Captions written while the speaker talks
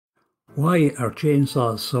Why are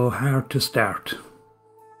chainsaws so hard to start?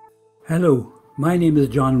 Hello, my name is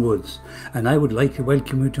John Woods and I would like to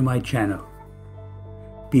welcome you to my channel.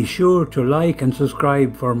 Be sure to like and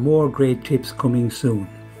subscribe for more great tips coming soon.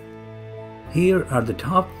 Here are the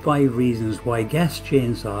top 5 reasons why gas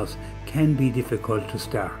chainsaws can be difficult to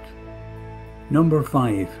start. Number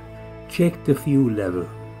 5. Check the fuel level.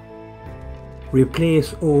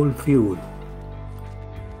 Replace old fuel.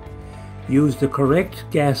 Use the correct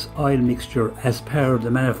gas-oil mixture as per the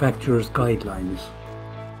manufacturer's guidelines.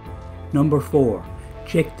 Number 4.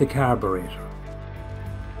 Check the carburetor.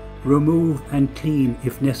 Remove and clean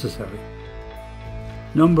if necessary.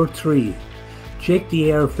 Number 3. Check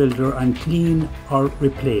the air filter and clean or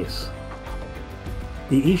replace.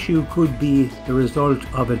 The issue could be the result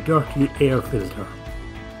of a dirty air filter.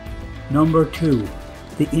 Number 2.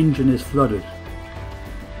 The engine is flooded.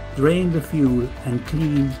 Drain the fuel and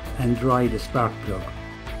clean and dry the spark plug.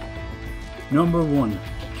 Number 1.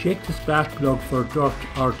 Check the spark plug for dirt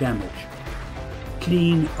or damage.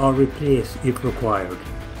 Clean or replace if required.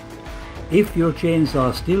 If your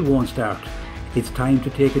chainsaw still won't start, it's time to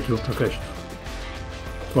take it to a professional.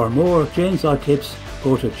 For more chainsaw tips,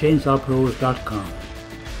 go to chainsawpros.com.